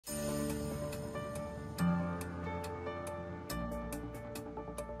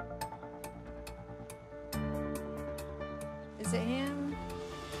visit him.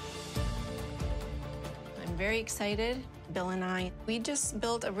 I'm very excited. Bill and I, we just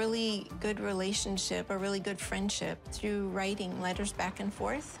built a really good relationship, a really good friendship through writing letters back and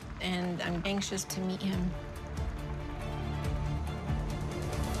forth, and I'm anxious to meet him.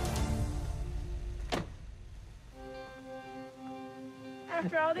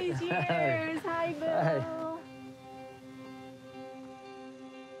 After all these years, hi, Bill. Hi.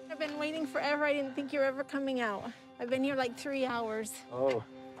 I've been waiting forever. I didn't think you were ever coming out. I've been here like 3 hours. Oh,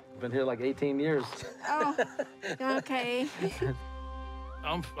 I've been here like 18 years. Oh, okay.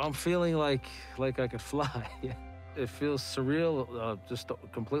 I'm feeling like I could fly. It feels surreal, just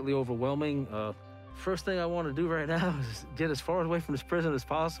completely overwhelming. First thing I want to do right now is get as far away from this prison as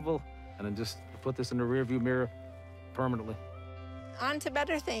possible, and then just put this in the rearview mirror permanently. On to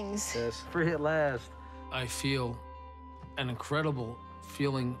better things. Yes, free at last. I feel an incredible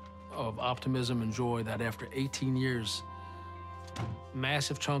feeling of optimism and joy that after 18 years,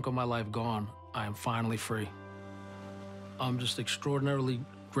 massive chunk of my life gone, I am finally free. I'm just extraordinarily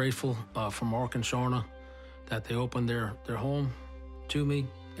grateful for Mark and Sharna that they opened their home to me.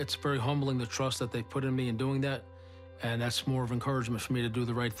 It's very humbling, the trust that they put in me in doing that, and that's more of encouragement for me to do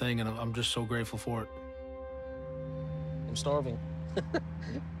the right thing, and I'm just so grateful for it. I'm starving.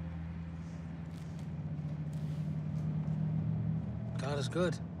 God is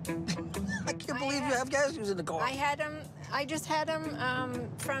good. I can't believe you have cashews in the car. I just had them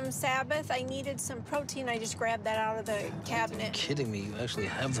from Sabbath. I needed some protein. I just grabbed that out of the cabinet. You're kidding me. You actually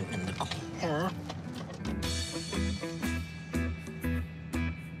have them in the car.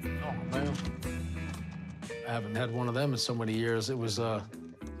 Oh, man. I haven't had one of them in so many years. It was, I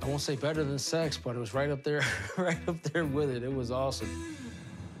won't say better than sex, but it was right up there, right up there with it. It was awesome.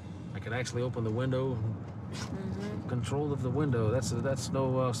 I could actually open the window. Control of the window, that's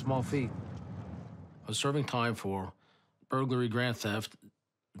no small feat. I was serving time for burglary, grand theft,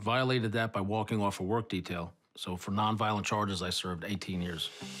 violated that by walking off a work detail. So for nonviolent charges, I served 18 years.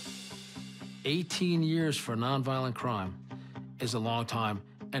 18 years for a nonviolent crime is a long time,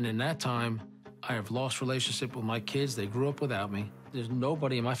 and in that time, I have lost relationship with my kids. They grew up without me. There's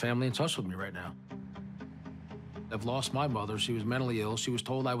nobody in my family in touch with me right now. I've lost my mother. She was mentally ill. She was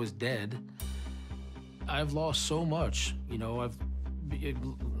told I was dead. I've lost so much, you know. I've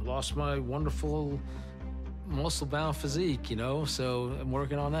lost my wonderful muscle-bound physique, you know, so I'm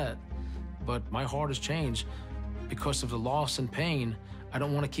working on that. But my heart has changed because of the loss and pain. I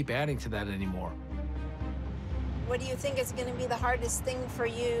don't want to keep adding to that anymore. What do you think is going to be the hardest thing for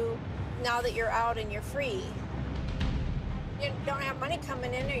you now that you're out and you're free? You don't have money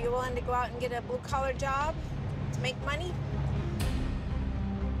coming in. Are you willing to go out and get a blue-collar job to make money?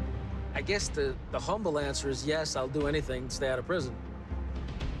 I guess the humble answer is yes, I'll do anything to stay out of prison.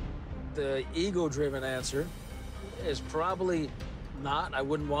 The ego-driven answer is probably not. I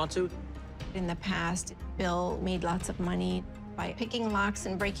wouldn't want to. In the past, Bill made lots of money by picking locks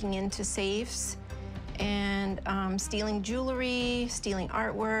and breaking into safes and stealing jewelry, stealing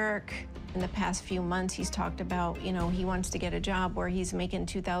artwork. In the past few months, he's talked about, you know, he wants to get a job where he's making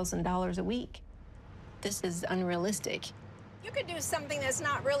 $2,000 a week. This is unrealistic. You could do something that's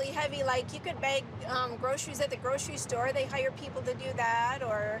not really heavy, like you could bag groceries at the grocery store. They hire people to do that,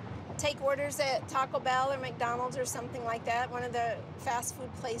 or take orders at Taco Bell or McDonald's or something like that, one of the fast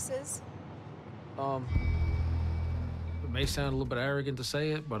food places. It may sound a little bit arrogant to say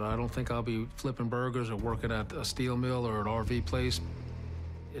it, but I don't think I'll be flipping burgers or working at a steel mill or an RV place.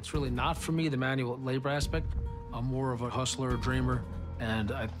 It's really not for me, the manual labor aspect. I'm more of a hustler, a dreamer,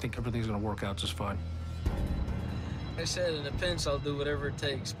 and I think everything's gonna work out just fine. I said in a pinch, I'll do whatever it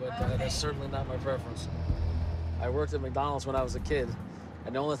takes, but that's certainly not my preference. I worked at McDonald's when I was a kid,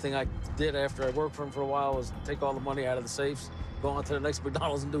 and the only thing I did after I worked for him for a while was take all the money out of the safes, go on to the next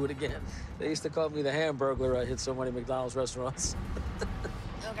McDonald's and do it again. They used to call me the Hamburglar. I hit so many McDonald's restaurants.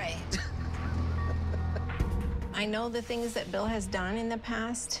 Okay. I know the things that Bill has done in the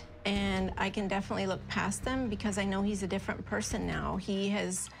past, and I can definitely look past them because I know he's a different person now. He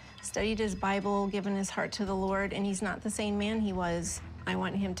has studied his Bible, given his heart to the Lord, and he's not the same man he was. I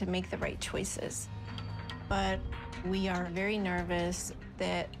want him to make the right choices. But we are very nervous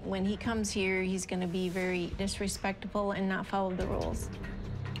that when he comes here, he's going to be very disrespectful and not follow the rules.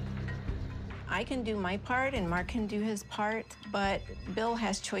 I can do my part and Mark can do his part, but Bill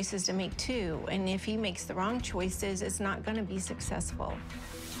has choices to make too. And if he makes the wrong choices, it's not going to be successful.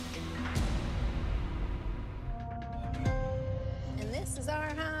 And this is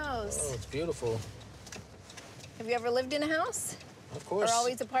our house. Oh, it's beautiful. Have you ever lived in a house? Of course. Or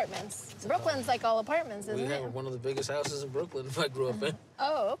always apartments? Brooklyn's like all apartments, isn't it? We have one of the biggest houses in Brooklyn I grew up in.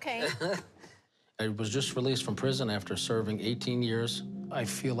 Oh, okay. I was just released from prison after serving 18 years. I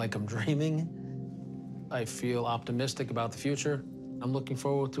feel like I'm dreaming. I feel optimistic about the future. I'm looking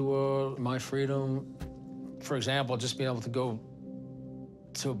forward to my freedom. For example, just being able to go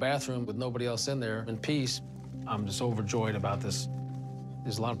to a bathroom with nobody else in there in peace. I'm just overjoyed about this.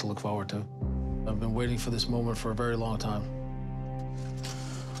 There's a lot to look forward to. I've been waiting for this moment for a very long time.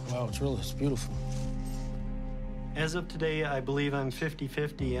 Wow, it's beautiful. As of today, I believe I'm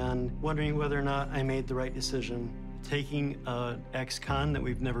 50-50 on wondering whether or not I made the right decision. Taking an ex-con that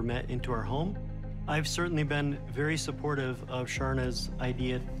we've never met into our home. I've certainly been very supportive of Sharna's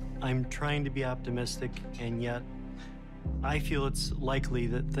idea. I'm trying to be optimistic, and yet I feel it's likely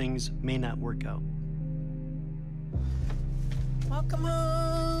that things may not work out. Welcome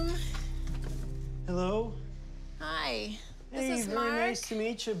home. Hello. Hi. Hey, This is very Mark. nice to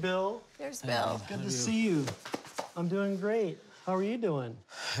meet you, Bill. There's Bill. Good to see you. I'm doing great. How are you doing?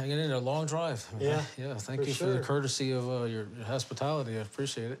 Hanging in a long drive. Yeah, Yeah, thank for you for the sure. courtesy of your hospitality. I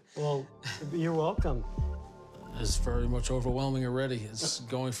appreciate it. Well, you're welcome. It's very much overwhelming already. It's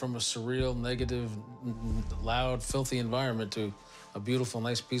going from a surreal, negative, loud, filthy environment to a beautiful,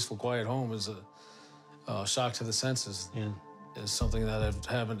 nice, peaceful, quiet home is a shock to the senses. Yeah. It's something that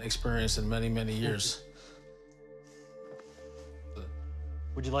I haven't experienced in many, many years.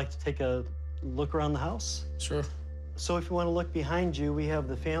 Would you like to take a look around the house? Sure. So if you want to look behind you, we have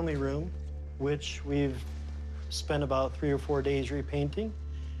the family room, which we've spent about 3 or 4 days repainting.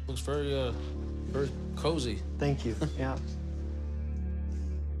 Looks very cozy. Thank you. Yeah.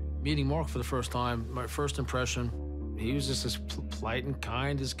 Meeting Mark for the first time, my first impression, he was just as polite and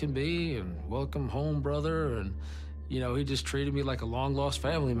kind as can be, and welcome home, brother, and you know, he just treated me like a long-lost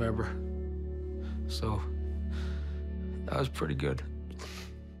family member. So that was pretty good.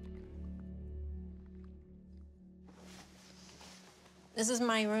 This is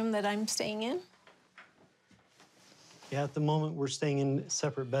my room that I'm staying in. Yeah, at the moment, we're staying in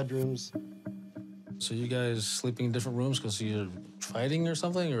separate bedrooms. So you guys sleeping in different rooms because you're fighting or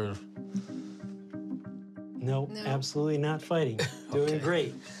something, or? No, No. absolutely not fighting. Doing Okay.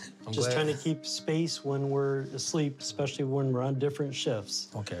 great. I'm Just glad. trying to keep space when we're asleep, especially when we're on different shifts.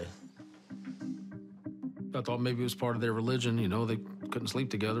 Okay. I thought maybe it was part of their religion, you know, they couldn't sleep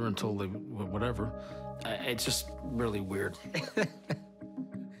together until they, whatever. It's just really weird.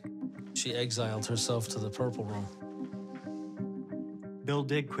 She exiled herself to the purple room. Bill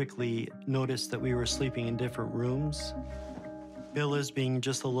did quickly notice that we were sleeping in different rooms. Bill is being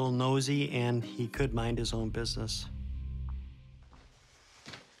just a little nosy, and he could mind his own business.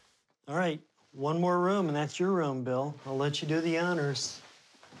 All right, one more room, and that's your room, Bill. I'll let you do the honors.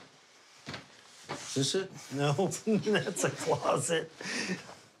 Is this it? No, that's a closet.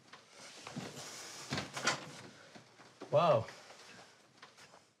 Wow.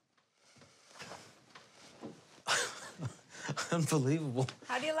 Unbelievable.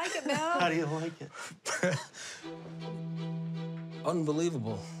 How do you like it, Bill? How do you like it?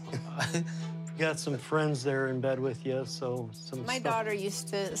 Unbelievable. You got some friends there in bed with you, so My daughter used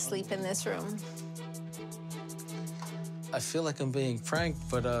to sleep in this room. I feel like I'm being pranked,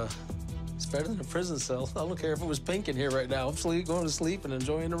 but it's better than a prison cell. I don't care if it was pink in here right now. I'm going to sleep and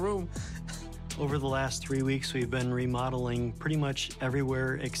enjoying the room. Over the last 3 weeks, we've been remodeling pretty much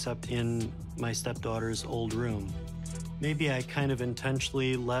everywhere except in my stepdaughter's old room. Maybe I kind of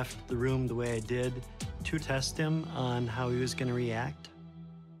intentionally left the room the way I did to test him on how he was going to react.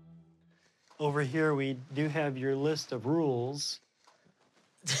 Over here, we do have your list of rules.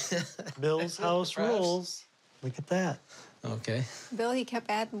 Bill's house Perhaps. rules. Look at that. Okay. Bill, he kept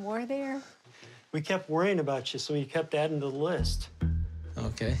adding more there. We kept worrying about you, so we kept adding to the list.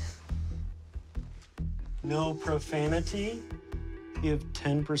 Okay. No profanity. Give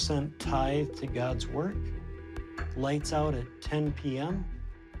 10% tithe to God's work. Lights out at 10 p.m.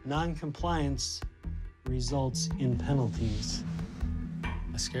 Non-compliance results in penalties.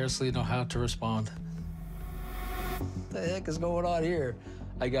 I scarcely know how to respond. What the heck is going on here?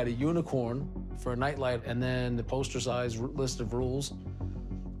 I got a unicorn for a nightlight and then the poster-sized list of rules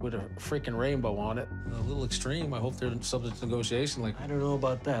with a freaking rainbow on it. A little extreme. I hope they're subject to negotiation, like I don't know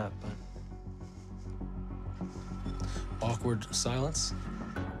about that, but awkward silence.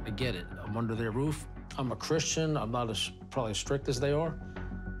 I get it. I'm under their roof. I'm a Christian. I'm not probably as strict as they are.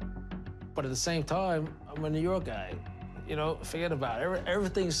 But at the same time, I'm a New York guy. You know, forget about it.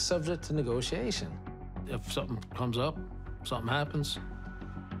 Everything's subject to negotiation. If something comes up, something happens,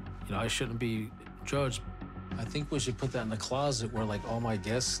 you know, I shouldn't be judged. I think we should put that in the closet where, like, all my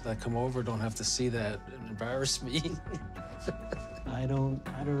guests that come over don't have to see that and embarrass me. I don't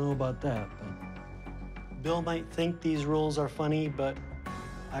know about that. But Bill might think these rules are funny, but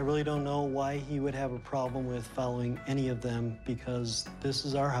I really don't know why he would have a problem with following any of them, because this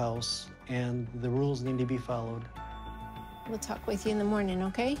is our house and the rules need to be followed. We'll talk with you in the morning,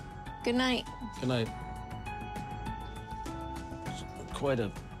 okay? Good night. Good night. Quite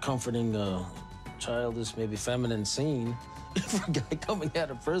a comforting, childish, maybe feminine scene for a guy coming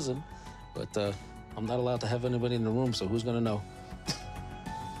out of prison. But I'm not allowed to have anybody in the room, so who's gonna know?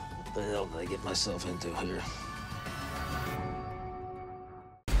 What the hell did I get myself into here?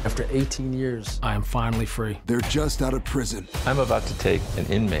 After 18 years, I am finally free. They're just out of prison. I'm about to take an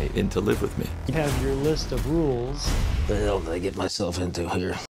inmate in to live with me. You have your list of rules. What the hell did I get myself into here?